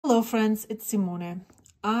Hello friends, it's Simone.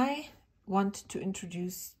 I want to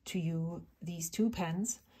introduce to you these two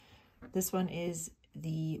pens. This one is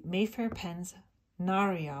the Mayfair Pens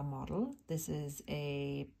Narya model. This is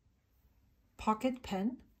a pocket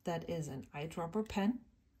pen that is an eyedropper pen.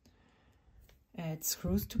 It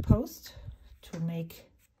screws to post to make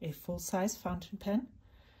a full-size fountain pen.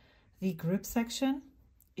 The grip section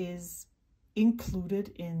is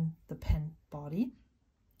included in the pen body.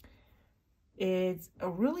 It's a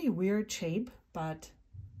really weird shape, but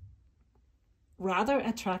rather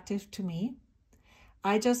attractive to me.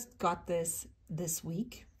 I just got this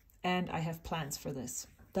week and I have plans for this.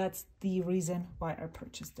 That's the reason why I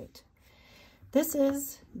purchased it. This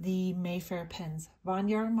is the Mayfair Pens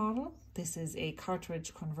Narya model. This is a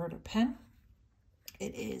cartridge converter pen.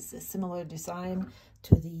 It is a similar design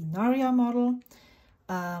to the Narya model.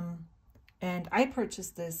 And I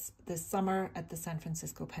purchased this summer at the San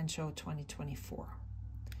Francisco Pen Show 2024.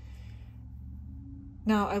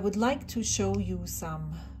 Now, I would like to show you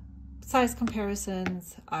some size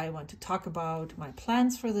comparisons. I want to talk about my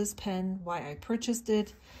plans for this pen, why I purchased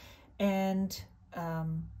it, and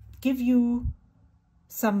give you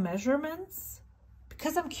some measurements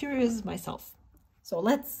because I'm curious myself. So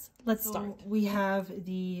let's start. We have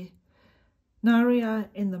the Narya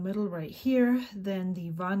in the middle right here, then the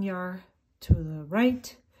Narya to the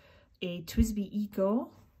right, a TWSBI Eco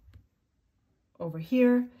over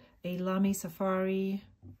here, a Lamy Safari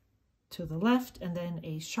to the left, and then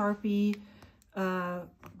a Sharpie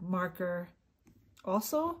marker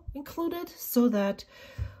also included, so that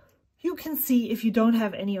you can see if you don't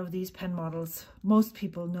have any of these pen models. Most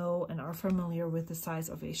people know and are familiar with the size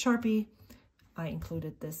of a Sharpie. I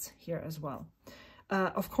included this here as well.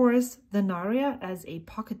 Of course, the Narya as a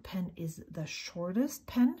pocket pen is the shortest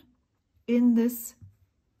pen in this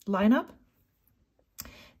lineup.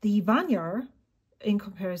 The Narya, in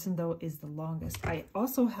comparison though, is the longest. I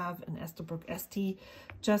also have an Esterbrook ST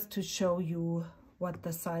just to show you what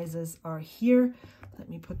the sizes are here. Let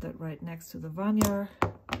me put that right next to the Narya.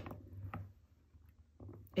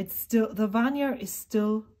 It's still, the Narya is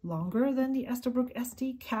still longer than the Esterbrook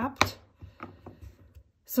ST capped.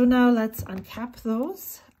 So now let's uncap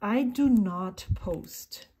those. I do not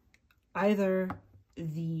post either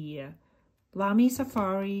the Lamy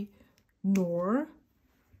Safari nor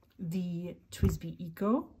the TWSBI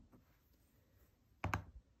Eco.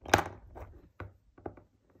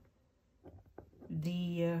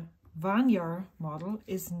 The Narya model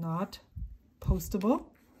is not postable.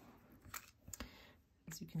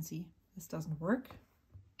 As you can see, this doesn't work.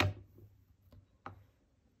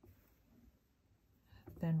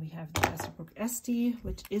 Then we have the Esterbrook ST,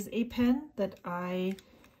 which is a pen that I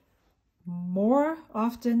more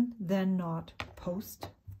often than not post,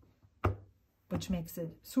 which makes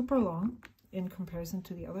it super long in comparison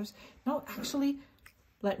to the others. No, actually,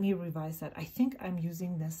 let me revise that. I think I'm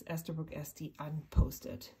using this Esterbrook ST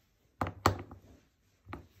unposted.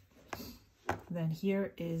 Then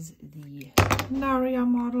here is the Narya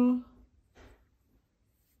model.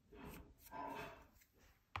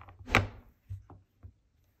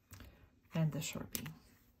 And the Sharpie.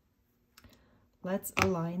 Let's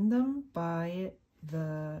align them by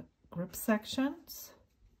the grip sections.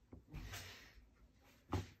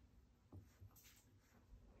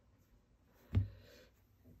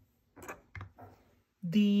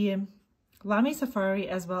 The Lamy Safari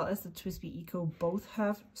as well as the TWSBI Eco both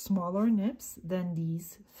have smaller nibs than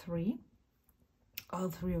these three. All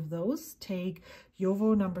three of those take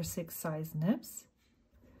Jowo number 6 size nibs.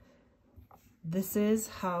 This is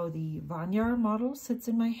how the Narya model sits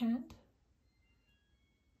in my hand.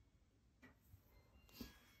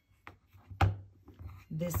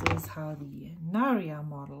 This is how the Narya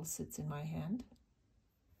model sits in my hand.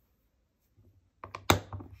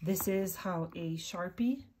 This is how a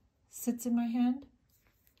Sharpie sits in my hand.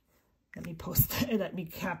 Let me let me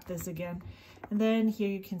cap this again. And then here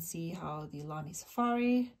you can see how the Lamy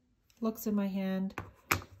Safari looks in my hand.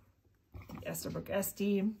 The Esterbrook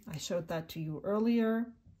ST, I showed that to you earlier,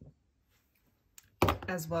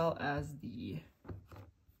 as well as the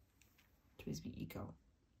TWSBI Eco.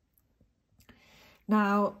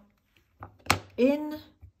 Now, in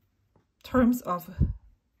terms of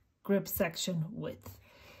grip section width,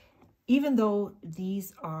 even though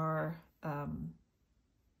these are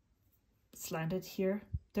slanted here,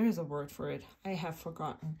 there is a word for it, I have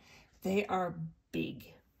forgotten. They are big.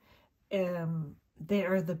 They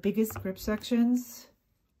are the biggest grip sections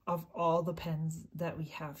of all the pens that we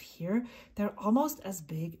have here. They're almost as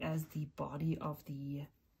big as the body of the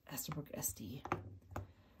Esterbrook ST.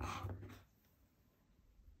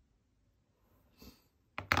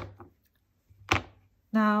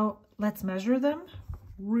 Now let's measure them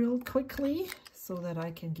real quickly so that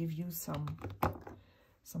I can give you some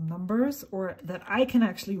numbers, or that I can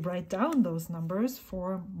actually write down those numbers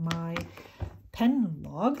for my pen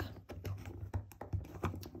log.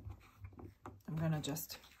 I'm gonna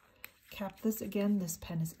just cap this again. This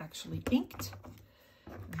pen is actually inked.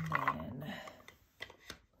 And then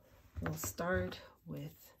we'll start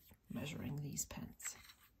with measuring these pens.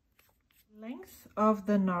 Length of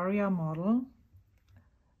the Narya model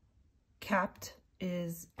capped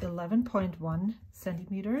is 11.1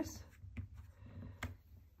 centimeters.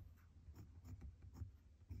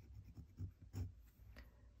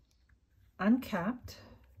 Uncapped,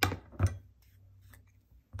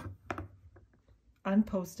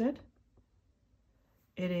 unposted,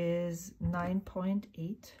 it is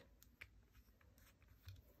 9.8.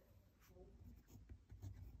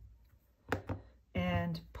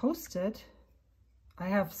 And posted, I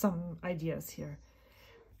have some ideas here.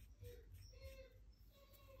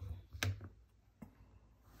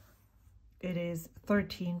 It is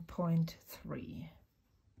 13.3.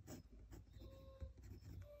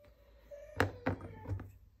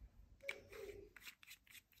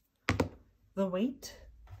 The weight,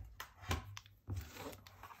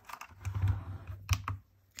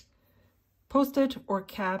 posted or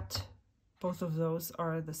capped, both of those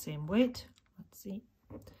are the same weight. Let's see,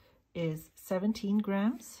 is 17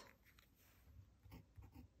 grams.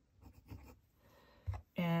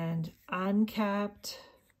 And uncapped,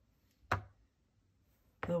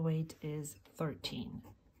 the weight is 13.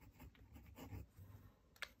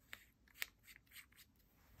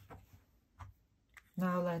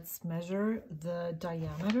 Now let's measure the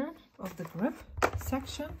diameter of the grip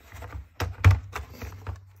section.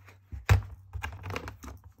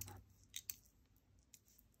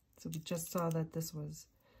 So we just saw that this was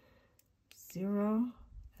 0,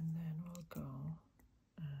 and then we'll go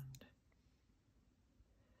and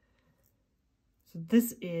so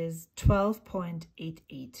this is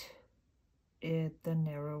 12.88 at the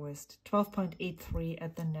narrowest, 12.83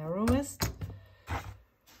 at the narrowest.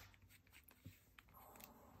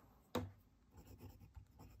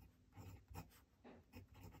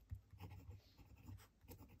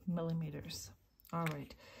 Millimeters. All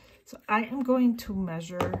right, so I am going to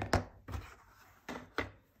measure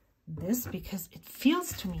this because it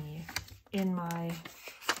feels to me in my,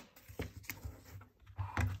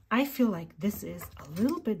 I feel like this is a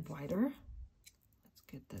little bit wider. Let's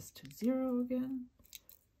get this to 0 again.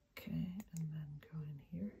 Okay, and then go in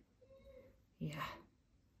here. Yeah,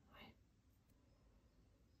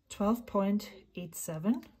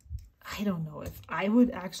 12.87. I don't know if I would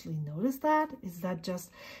actually notice that. Is that just,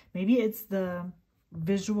 maybe it's the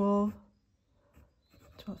visual.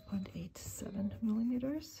 12.87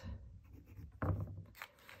 millimeters.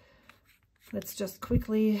 Let's just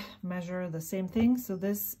quickly measure the same thing. So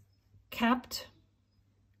this capped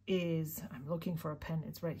is, I'm looking for a pen,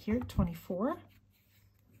 it's right here, 24.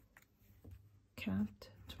 Capped,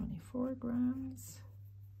 24 grams.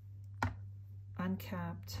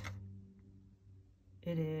 Uncapped,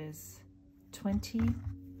 it is 20.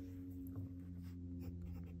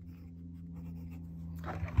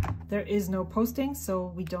 There is no posting, so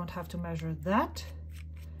we don't have to measure that.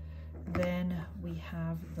 Then we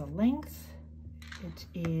have the length. It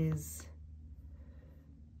is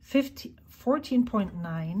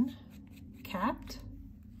 14.9 capped.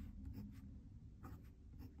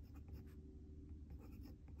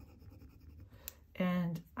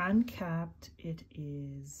 And uncapped, it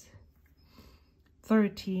is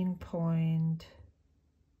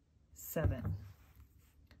 13.7.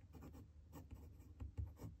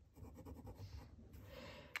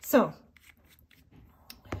 So,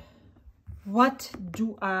 what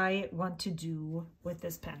do I want to do with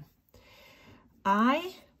this pen?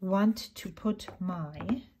 I want to put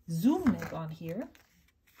my zoom nib on here.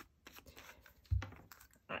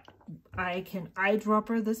 I can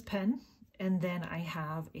eyedropper this pen, and then I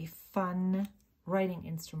have a fun writing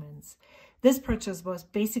instruments. This purchase was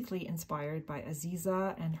basically inspired by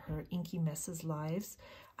Aziza and her Inky Messes lives.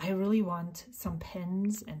 I really want some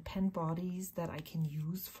pens and pen bodies that I can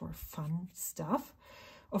use for fun stuff.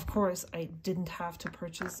 Of course, I didn't have to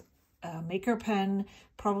purchase a maker pen.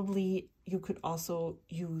 Probably you could also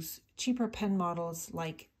use cheaper pen models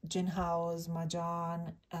like Jinhao's,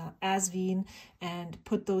 Majan, Asvin, and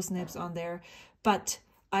put those nibs on there. But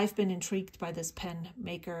I've been intrigued by this pen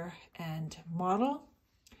maker and model,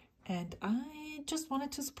 and I just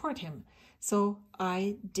wanted to support him. So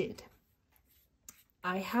I did.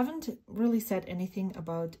 I haven't really said anything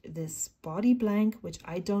about this body blank, which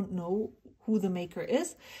I don't know who the maker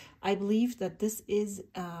is. I believe that this is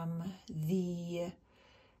the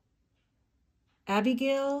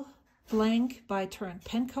Abigail blank by Turn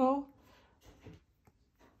Pen Co.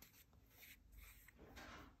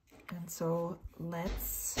 And so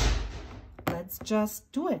let's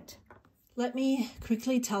just do it. Let me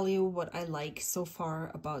quickly tell you what I like so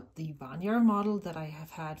far about the Vanyar model that I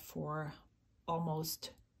have had for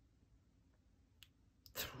almost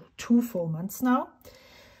 2 full months now.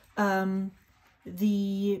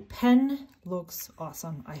 The pen looks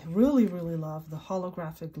awesome. I really love the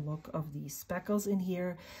holographic look of these speckles in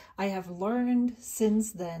here. I have learned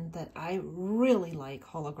since then that I really like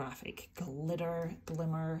holographic glitter,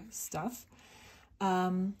 glimmer stuff.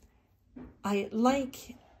 I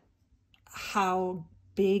like how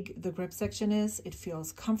big the grip section is. It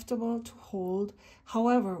feels comfortable to hold.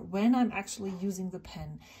 However, when I'm actually using the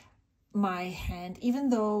pen, my hand, even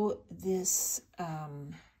though this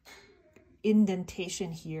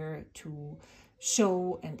indentation here to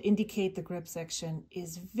show and indicate the grip section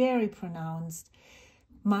is very pronounced,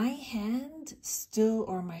 my hand still,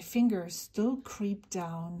 or my fingers still creep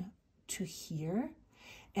down to here,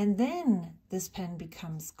 and then this pen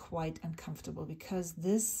becomes quite uncomfortable because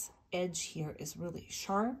this edge here is really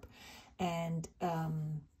sharp, and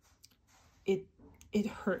it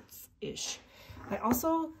hurts-ish. I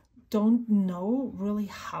also don't know really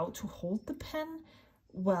how to hold the pen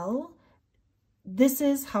well. This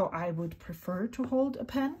is how I would prefer to hold a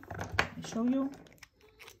pen. Let me show you.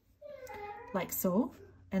 Like so.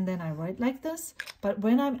 And then I write like this. But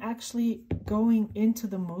when I'm actually going into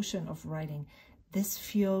the motion of writing, this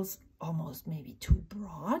feels almost maybe too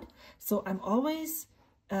broad. So I'm always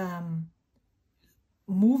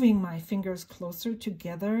moving my fingers closer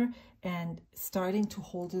together and starting to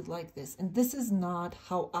hold it like this. And this is not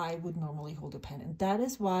how I would normally hold a pen. And that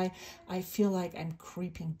is why I feel like I'm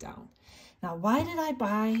creeping down. Now, why did I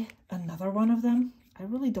buy another one of them? I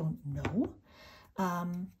really don't know.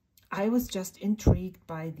 I was just intrigued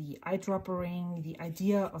by the eyedropper ring, the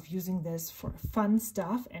idea of using this for fun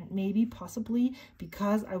stuff, and maybe possibly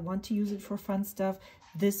because I want to use it for fun stuff,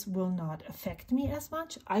 this will not affect me as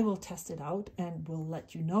much. I will test it out and will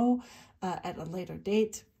let you know at a later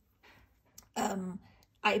date.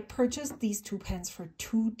 I purchased these 2 pens for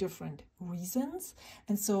 2 different reasons,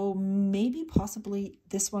 and so maybe possibly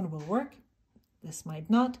this one will work, this might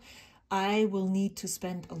not. I will need to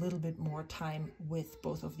spend a little bit more time with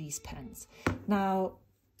both of these pens. Now,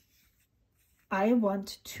 I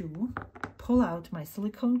want to pull out my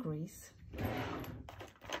silicone grease, which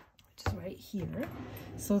is right here,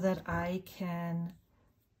 so that I can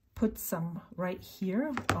put some right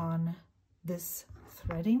here on this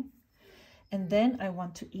threading. And then I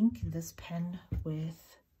want to ink this pen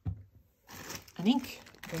with an ink,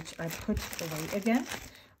 which I put away again.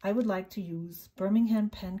 I would like to use Birmingham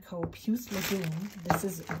Pen Co. Puce Lagoon. This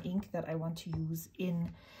is an ink that I want to use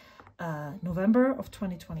in November of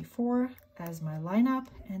 2024 as my lineup.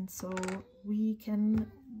 And so we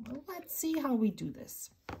can, well, let's see how we do this.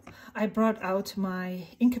 I brought out my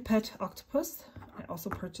Inkapet Octopus. I also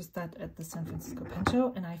purchased that at the San Francisco Pen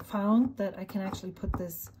Show. And I found that I can actually put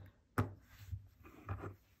this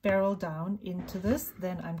barrel down into this.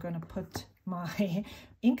 Then I'm going to put my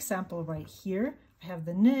ink sample right here. I have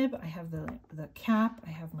the nib, I have the cap,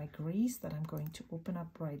 I have my grease that I'm going to open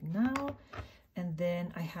up right now. And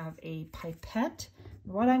then I have a pipette.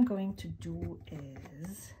 What I'm going to do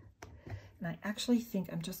is, and I actually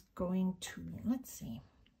think I'm just going to, let's see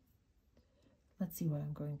what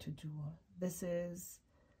I'm going to do. This is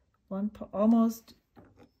almost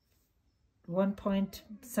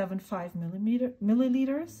 1.75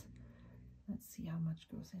 milliliters. Let's see how much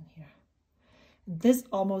goes in here. This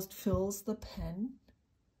almost fills the pen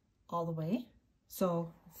all the way,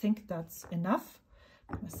 so I think that's enough.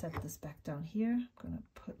 I'm going to set this back down here. I'm going to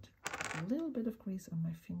put a little bit of grease on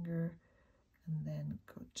my finger and then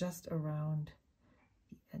go just around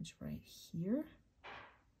the edge right here.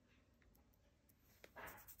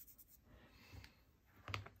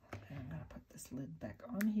 And I'm going to put this lid back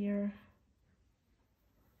on here.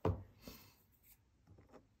 Then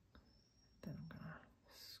I'm going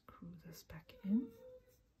to screw this back in,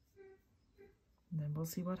 and then we'll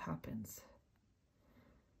see what happens.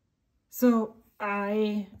 So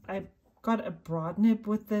I got a broad nib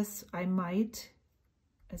with this. I might,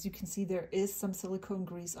 as you can see, there is some silicone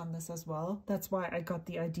grease on this as well. That's why I got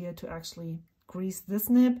the idea to actually grease this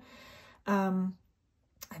nib. I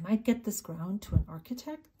might get this ground to an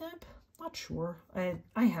architect nib. Not sure. I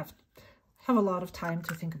have a lot of time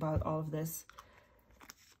to think about all of this.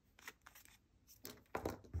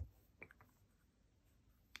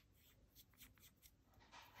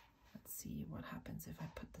 See what happens if I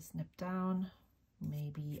put this nib down.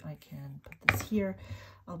 maybe I can put this here.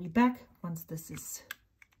 I'll be back once this is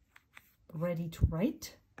ready to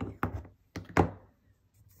write.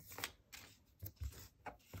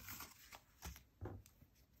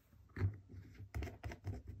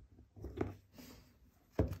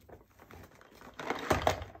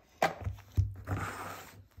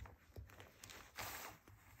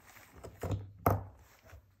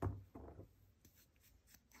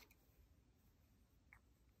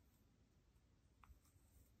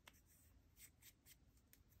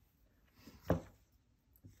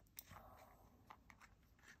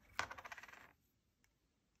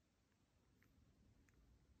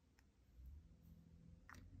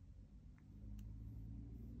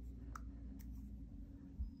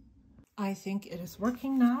 I think it is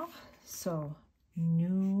working now. So,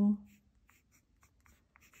 new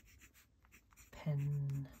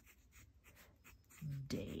pen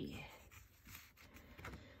day.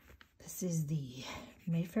 This is the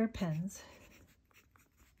Mayfair Pens.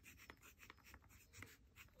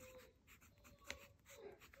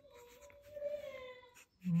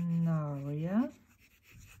 Narya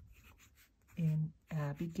in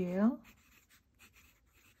Abigail.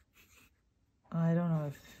 I don't know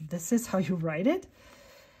if this is how you write it.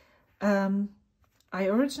 I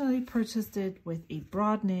originally purchased it with a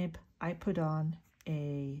broad nib. I put on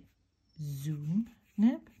a zoom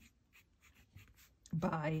nib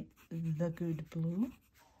by The Good Blue.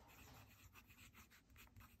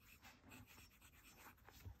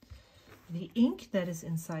 The ink that is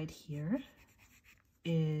inside here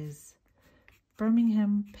is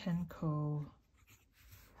Birmingham Pen Co.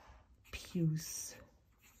 Puce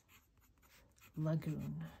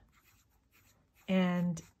Lagoon,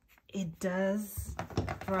 and it does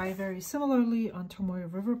dry very similarly on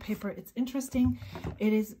Tomoe River paper. It's interesting.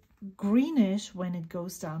 It is greenish when it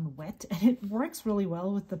goes down wet, and it works really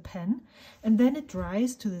well with the pen, and then it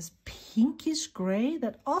dries to this pinkish gray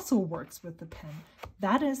that also works with the pen.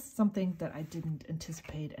 That is something that I didn't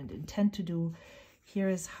anticipate and intend to do. Here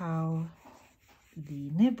is how the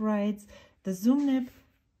nib writes. The zoom nib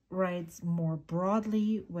writes more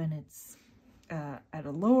broadly when it's at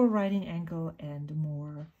a lower writing angle, and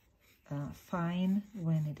more fine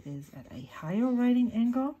when it is at a higher writing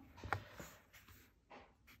angle.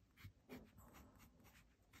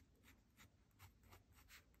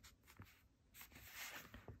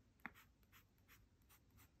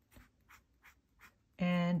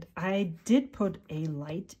 And I did put a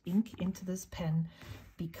light ink into this pen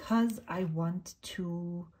because I want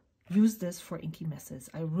to use this for inky messes.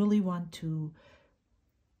 I really want to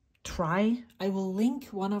try. I will link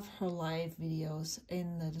one of her live videos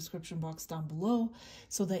in the description box down below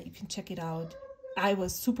so that you can check it out. I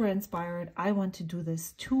was super inspired. I want to do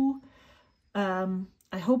this too.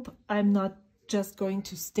 I hope I'm not just going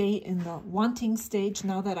to stay in the wanting stage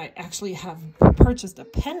now that I actually have purchased a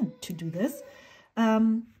pen to do this.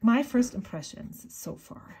 My first impressions so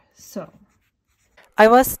far. So, I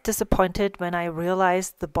was disappointed when I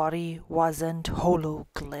realized the body wasn't holo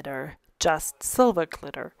glitter, just silver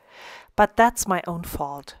glitter. But that's my own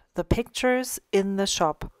fault. The pictures in the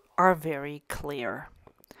shop are very clear.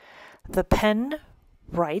 The pen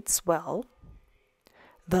writes well.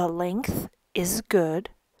 The length is good,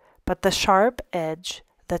 but the sharp edge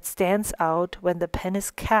that stands out when the pen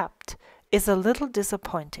is capped is a little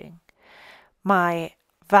disappointing. My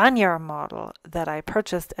Vanyar model that I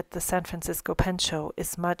purchased at the San Francisco Pen Show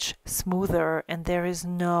is much smoother, and there is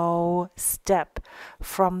no step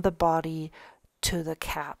from the body to the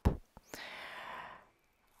cap.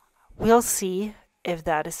 We'll see if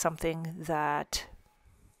that is something that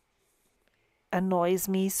annoys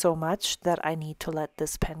me so much that I need to let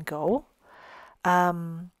this pen go.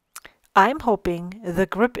 I'm hoping the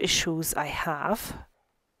grip issues I have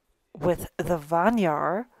with the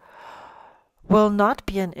Vanyar will not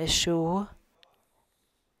be an issue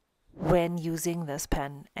when using this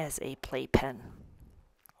pen as a play pen.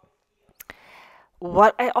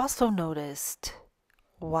 What I also noticed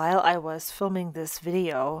while I was filming this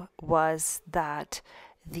video was that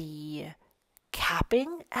the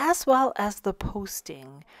capping as well as the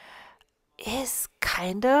posting is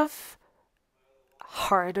kind of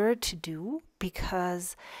harder to do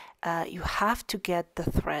because you have to get the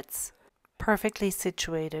threads perfectly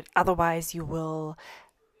situated. Otherwise you will,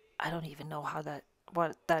 I don't even know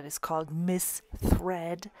what that is called,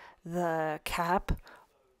 misthread the cap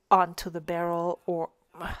onto the barrel, or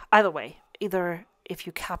either way, either if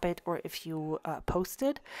you cap it or if you post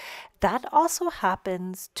it. That also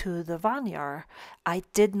happens to the Vanyar. I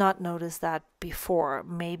did not notice that before,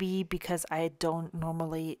 maybe because I don't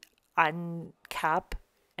normally uncap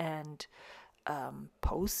and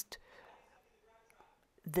post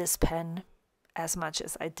this pen as much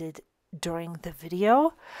as I did during the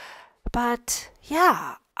video. But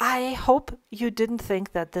yeah, I hope you didn't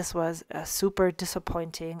think that this was a super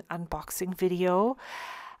disappointing unboxing video.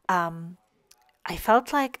 I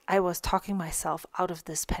felt like I was talking myself out of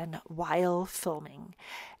this pen while filming,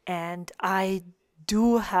 and I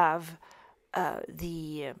do have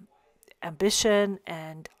the ambition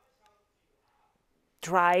and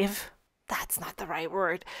drive, that's not the right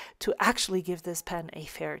word, to actually give this pen a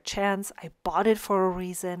fair chance. I bought it for a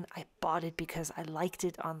reason. I bought it because I liked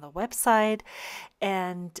it on the website,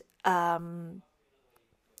 and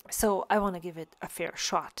so I want to give it a fair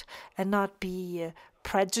shot and not be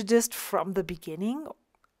prejudiced from the beginning.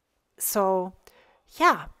 So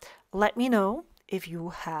yeah, let me know if you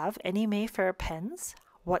have any Mayfair pens,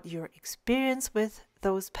 what your experience with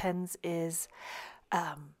those pens is.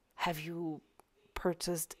 Have you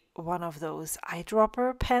purchased one of those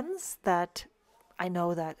eyedropper pens? That I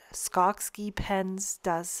know that Skogski Pens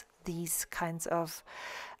does these kinds of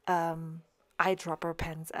eyedropper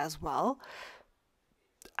pens as well.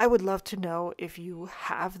 I would love to know if you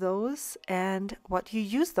have those and what you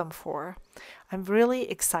use them for. I'm really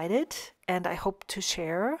excited, and I hope to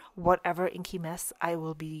share whatever inky mess I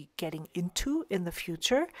will be getting into in the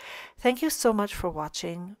future. Thank you so much for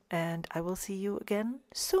watching, and I will see you again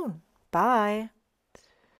soon. Bye!